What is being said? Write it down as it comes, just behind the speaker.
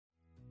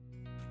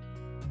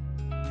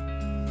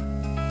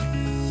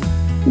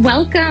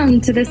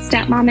Welcome to the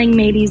Stepmomming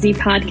Made Easy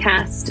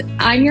podcast.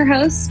 I'm your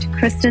host,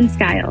 Kristen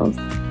Skiles.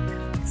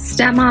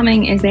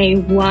 Stepmomming is a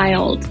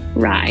wild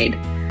ride,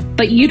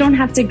 but you don't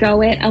have to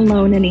go it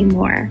alone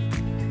anymore.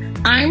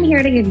 I'm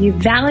here to give you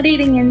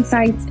validating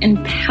insights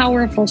and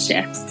powerful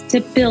shifts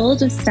to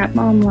build a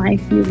stepmom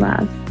life you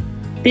love.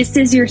 This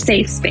is your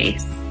safe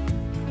space.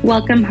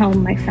 Welcome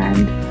home, my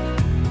friend.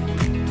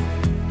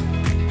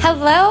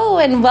 Hello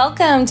and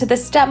welcome to the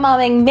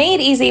Stepmomming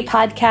Made Easy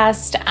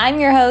podcast. I'm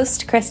your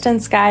host, Kristen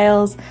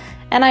Skiles,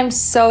 and I'm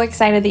so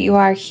excited that you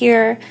are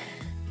here.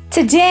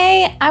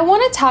 Today, I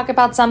want to talk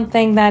about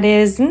something that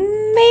is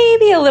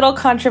maybe a little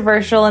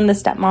controversial in the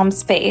stepmom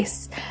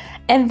space,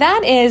 and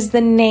that is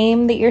the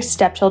name that your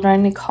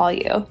stepchildren call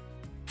you.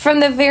 From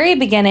the very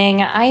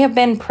beginning, I have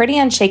been pretty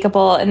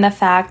unshakable in the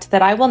fact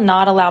that I will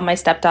not allow my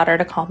stepdaughter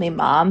to call me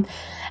mom,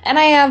 and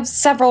I have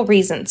several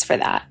reasons for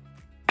that.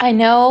 I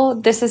know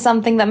this is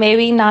something that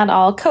maybe not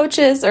all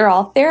coaches or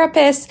all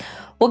therapists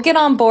will get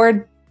on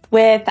board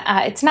with.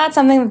 It's not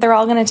something that they're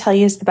all going to tell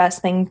you is the best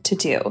thing to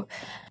do.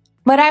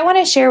 But I want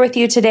to share with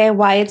you today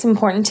why it's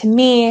important to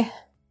me,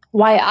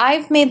 why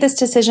I've made this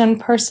decision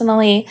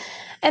personally,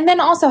 and then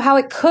also how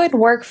it could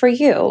work for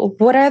you.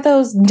 What are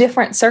those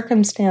different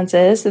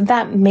circumstances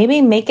that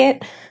maybe make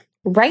it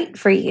right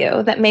for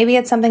you, that maybe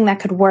it's something that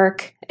could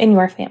work in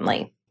your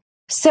family?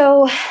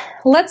 So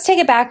let's take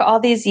it back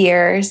all these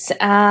years.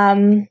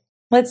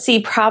 Let's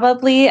see,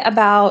 probably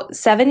about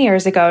 7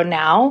 years ago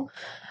now,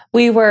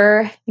 we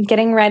were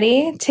getting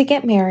ready to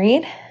get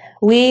married.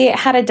 We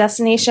had a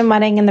destination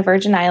wedding in the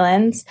Virgin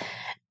Islands.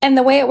 And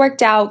the way it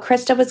worked out,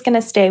 Krista was going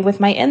to stay with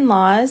my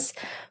in-laws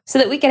so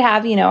that we could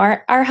have,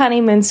 our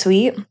honeymoon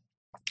suite.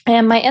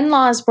 And my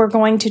in-laws were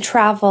going to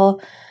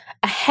travel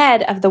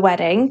ahead of the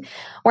wedding,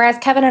 whereas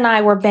Kevin and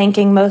I were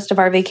banking most of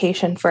our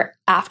vacation for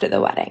after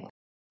the wedding.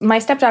 My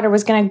stepdaughter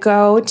was going to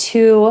go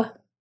to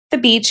the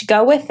beach,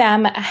 go with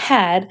them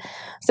ahead.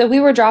 So we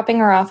were dropping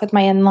her off with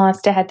my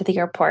in-laws to head to the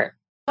airport.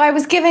 I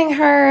was giving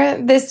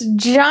her this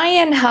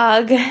giant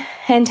hug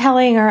and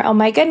telling her, oh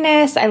my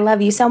goodness, I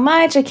love you so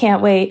much. I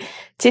can't wait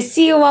to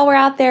see you while we're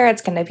out there.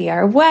 It's going to be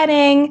our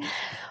wedding.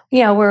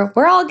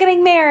 We're all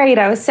getting married.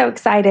 I was so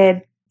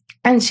excited.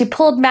 And she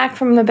pulled back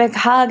from the big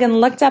hug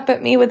and looked up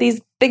at me with these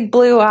big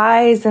blue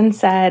eyes and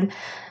said,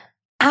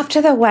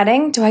 after the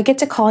wedding, do I get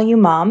to call you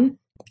mom?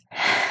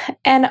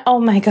 And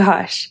oh my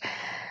gosh,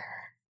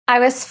 I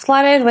was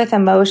flooded with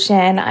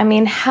emotion. I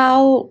mean,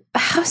 how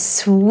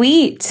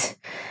sweet.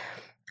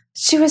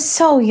 She was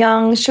so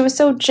young. She was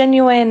so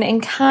genuine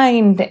and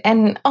kind.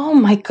 And oh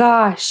my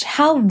gosh,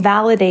 how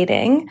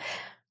validating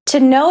to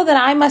know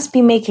that I must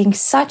be making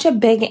such a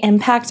big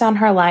impact on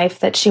her life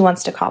that she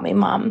wants to call me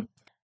mom.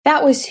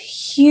 That was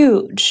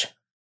huge.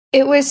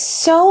 It was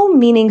so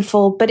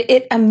meaningful, but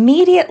it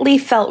immediately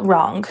felt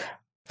wrong.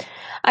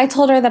 I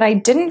told her that I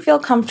didn't feel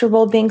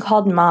comfortable being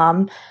called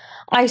mom.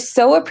 I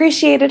so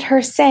appreciated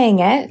her saying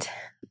it,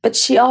 but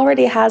she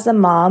already has a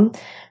mom.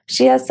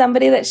 She has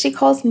somebody that she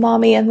calls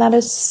mommy, and that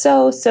is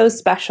so, so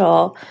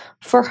special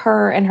for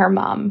her and her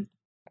mom.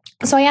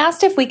 So I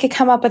asked if we could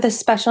come up with a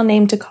special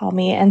name to call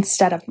me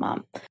instead of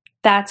mom.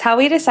 That's how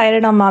we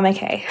decided on Mama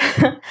K.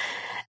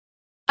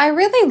 I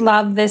really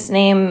love this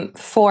name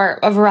for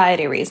a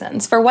variety of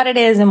reasons, for what it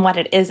is and what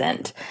it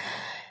isn't.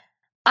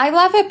 I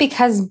love it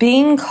because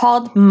being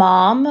called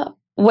mom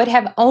would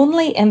have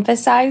only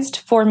emphasized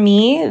for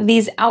me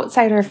these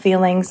outsider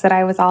feelings that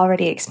I was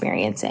already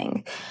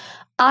experiencing.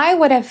 I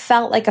would have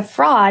felt like a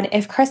fraud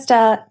if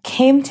Krista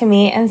came to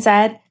me and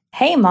said,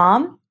 hey,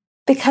 mom,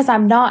 because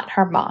I'm not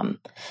her mom.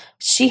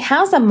 She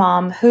has a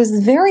mom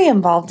who's very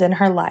involved in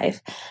her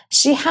life.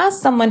 She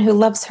has someone who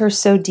loves her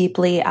so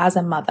deeply as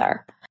a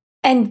mother.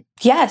 And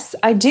yes,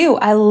 I do.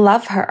 I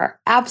love her.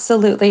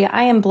 Absolutely.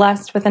 I am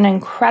blessed with an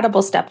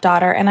incredible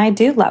stepdaughter, and I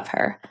do love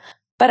her.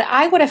 But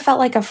I would have felt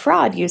like a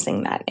fraud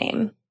using that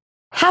name.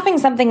 Having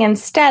something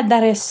instead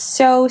that is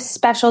so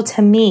special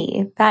to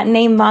me, that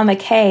name Mama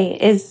K,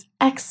 is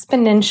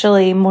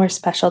exponentially more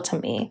special to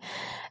me.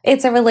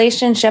 It's a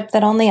relationship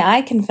that only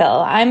I can fill.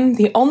 I'm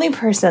the only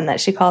person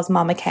that she calls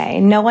Mama K.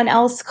 No one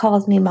else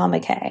calls me Mama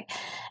K.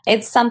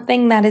 It's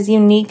something that is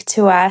unique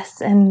to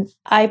us, and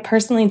I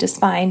personally just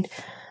find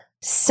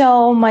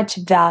so much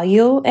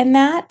value in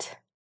that.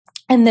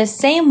 In the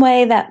same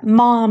way that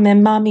mom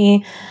and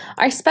mommy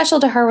are special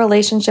to her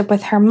relationship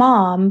with her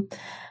mom.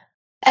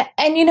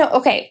 And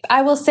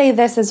I will say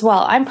this as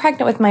well. I'm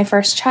pregnant with my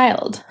first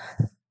child.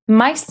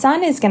 My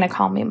son is going to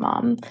call me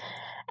mom.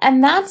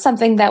 And that's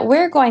something that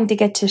we're going to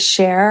get to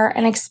share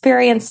and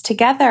experience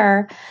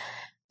together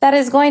that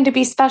is going to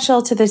be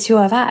special to the two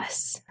of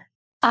us.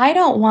 I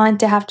don't want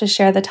to have to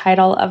share the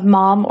title of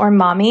mom or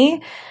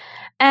mommy.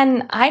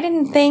 And I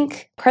didn't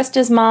think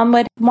Krista's mom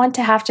would want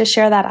to have to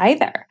share that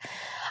either.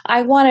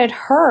 I wanted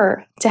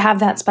her to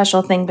have that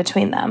special thing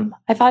between them.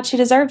 I thought she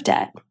deserved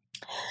it.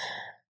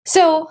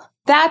 So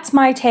that's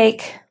my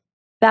take.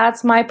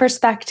 That's my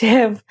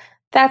perspective.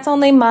 That's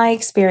only my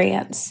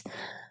experience.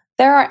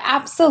 There are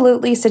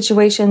absolutely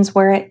situations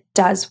where it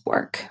does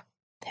work.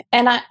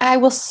 And I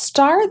will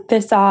start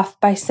this off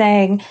by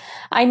saying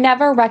I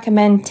never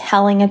recommend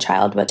telling a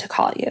child what to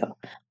call you.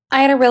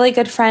 I had a really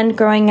good friend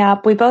growing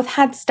up. We both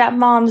had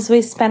stepmoms.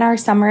 We spent our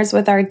summers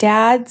with our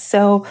dads,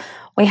 so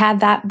we had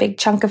that big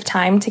chunk of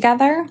time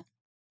together.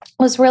 It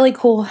was really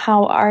cool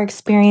how our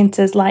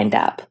experiences lined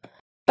up.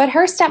 But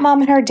her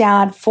stepmom and her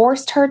dad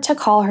forced her to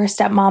call her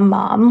stepmom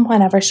mom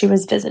whenever she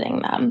was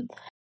visiting them.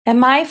 And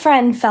my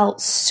friend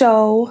felt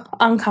so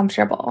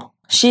uncomfortable.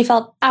 She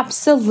felt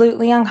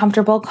absolutely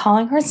uncomfortable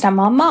calling her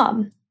stepmom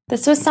mom.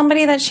 This was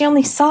somebody that she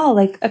only saw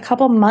like a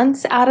couple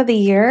months out of the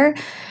year,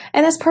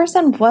 and this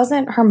person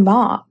wasn't her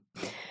mom.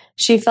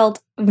 She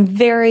felt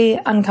very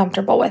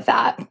uncomfortable with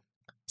that.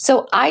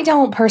 So I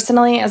don't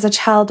personally, as a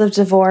child of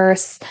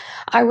divorce,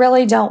 I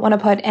really don't want to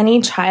put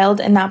any child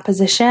in that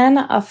position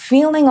of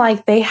feeling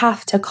like they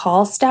have to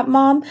call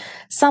stepmom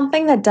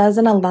something that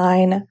doesn't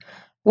align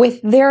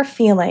with their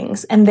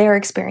feelings and their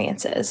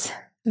experiences.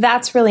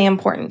 That's really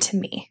important to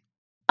me.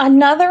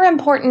 Another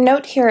important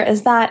note here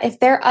is that if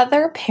their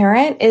other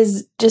parent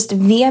is just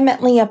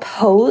vehemently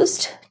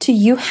opposed to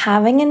you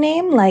having a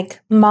name like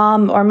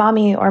mom or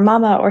mommy or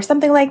mama or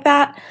something like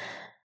that,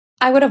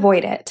 I would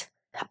avoid it.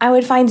 I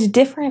would find a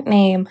different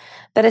name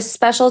that is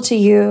special to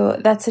you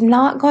that's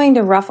not going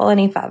to ruffle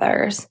any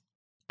feathers.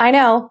 I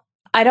know,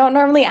 I don't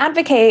normally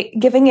advocate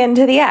giving in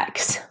to the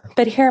ex,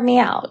 but hear me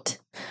out.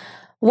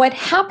 What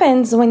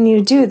happens when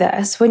you do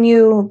this, when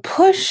you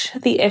push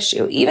the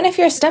issue, even if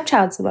your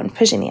stepchild's the one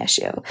pushing the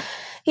issue,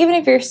 even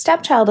if your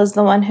stepchild is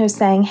the one who's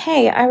saying,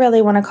 hey, I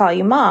really want to call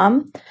you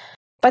mom,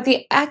 but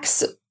the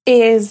ex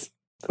is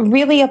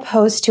really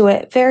opposed to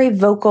it, very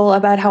vocal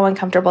about how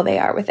uncomfortable they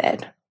are with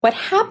it. What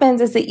happens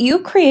is that you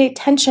create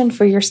tension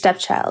for your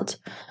stepchild.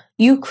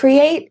 You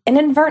create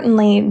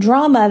inadvertently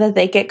drama that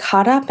they get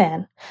caught up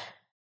in.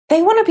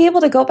 They want to be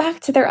able to go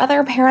back to their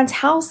other parent's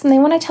house and they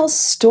want to tell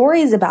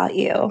stories about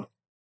you.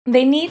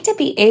 They need to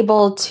be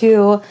able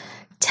to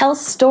tell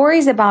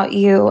stories about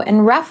you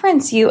and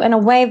reference you in a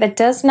way that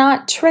does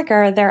not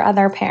trigger their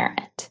other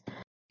parent.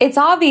 It's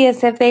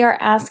obvious if they are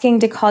asking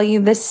to call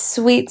you this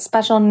sweet,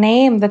 special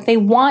name that they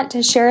want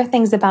to share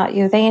things about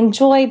you. They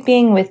enjoy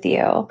being with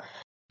you.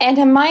 And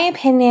in my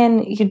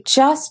opinion, you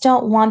just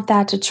don't want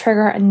that to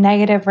trigger a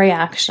negative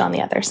reaction on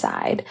the other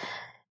side.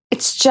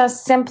 It's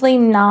just simply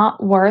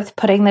not worth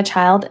putting the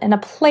child in a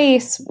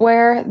place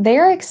where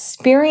they're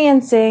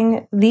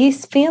experiencing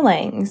these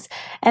feelings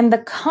and the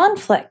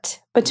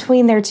conflict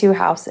between their two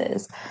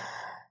houses.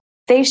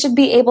 They should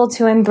be able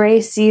to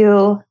embrace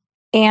you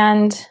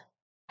and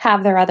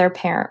have their other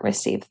parent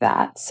receive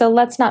that. So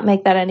let's not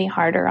make that any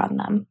harder on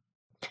them.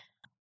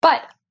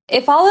 But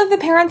if all of the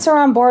parents are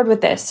on board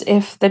with this,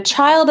 if the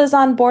child is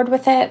on board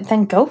with it,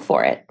 then go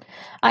for it.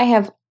 I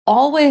have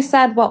always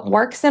said what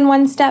works in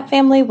one step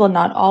family will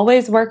not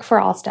always work for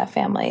all step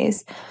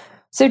families.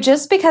 So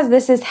just because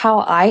this is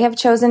how I have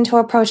chosen to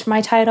approach my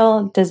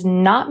title does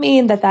not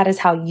mean that that is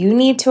how you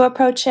need to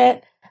approach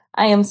it.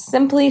 I am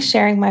simply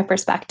sharing my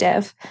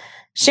perspective.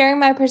 Sharing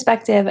my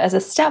perspective as a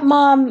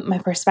stepmom, my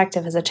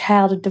perspective as a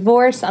child of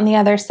divorce on the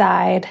other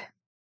side.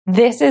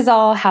 This is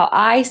all how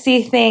I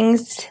see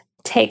things.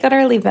 Take it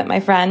or leave it, my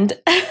friend.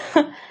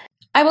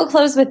 I will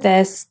close with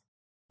this.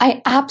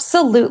 I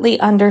absolutely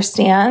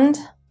understand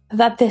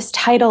that this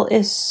title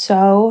is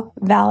so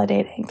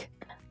validating.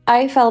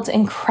 I felt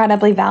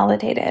incredibly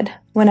validated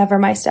whenever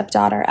my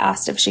stepdaughter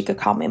asked if she could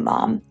call me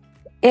mom.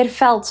 It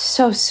felt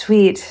so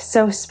sweet,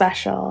 so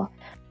special.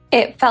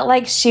 It felt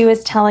like she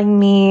was telling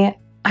me,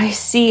 I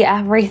see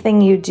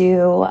everything you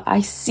do.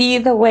 I see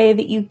the way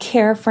that you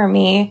care for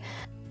me.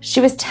 She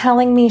was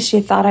telling me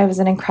she thought I was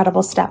an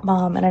incredible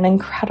stepmom and an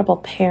incredible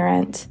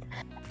parent.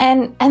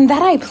 And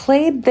that I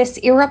played this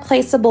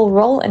irreplaceable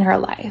role in her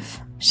life.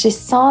 She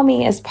saw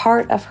me as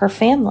part of her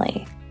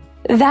family.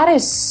 That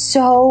is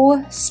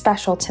so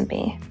special to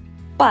me.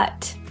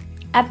 But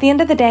at the end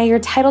of the day, your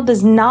title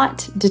does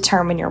not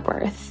determine your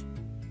worth.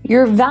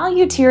 Your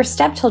value to your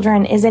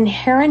stepchildren is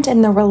inherent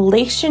in the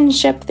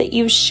relationship that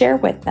you share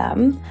with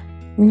them,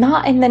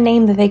 not in the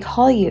name that they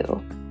call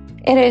you.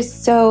 It is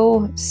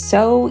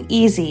so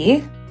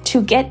easy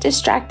to get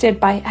distracted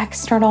by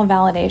external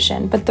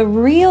validation, but the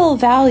real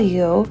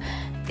value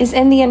is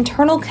in the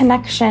internal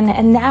connection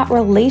and that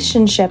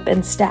relationship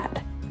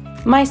instead.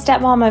 My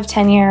stepmom of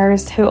 10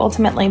 years, who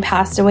ultimately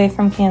passed away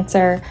from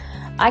cancer,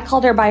 I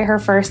called her by her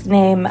first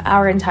name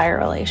our entire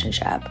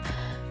relationship.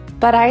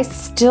 But I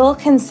still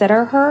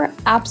consider her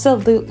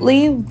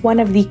absolutely one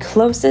of the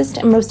closest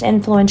and most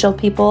influential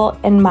people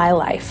in my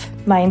life,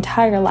 my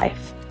entire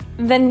life.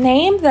 The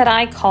name that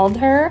I called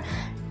her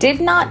did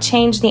not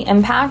change the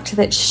impact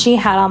that she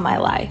had on my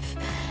life.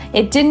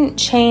 It didn't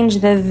change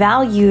the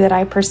value that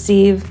I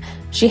perceive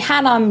she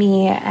had on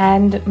me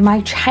and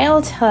my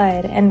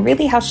childhood and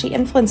really how she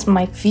influenced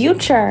my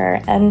future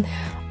and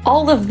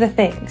all of the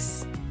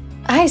things.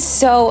 I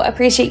so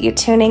appreciate you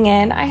tuning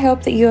in. I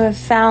hope that you have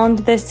found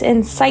this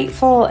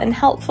insightful and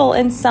helpful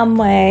in some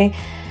way.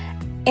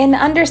 in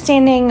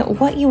understanding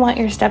what you want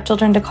your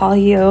stepchildren to call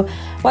you.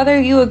 Whether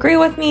you agree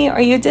with me or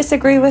you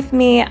disagree with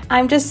me,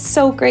 I'm just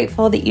so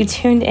grateful that you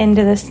tuned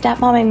into the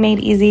Stepmomming Made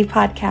Easy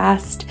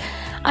podcast.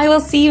 I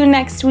will see you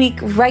next week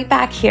right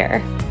back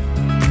here.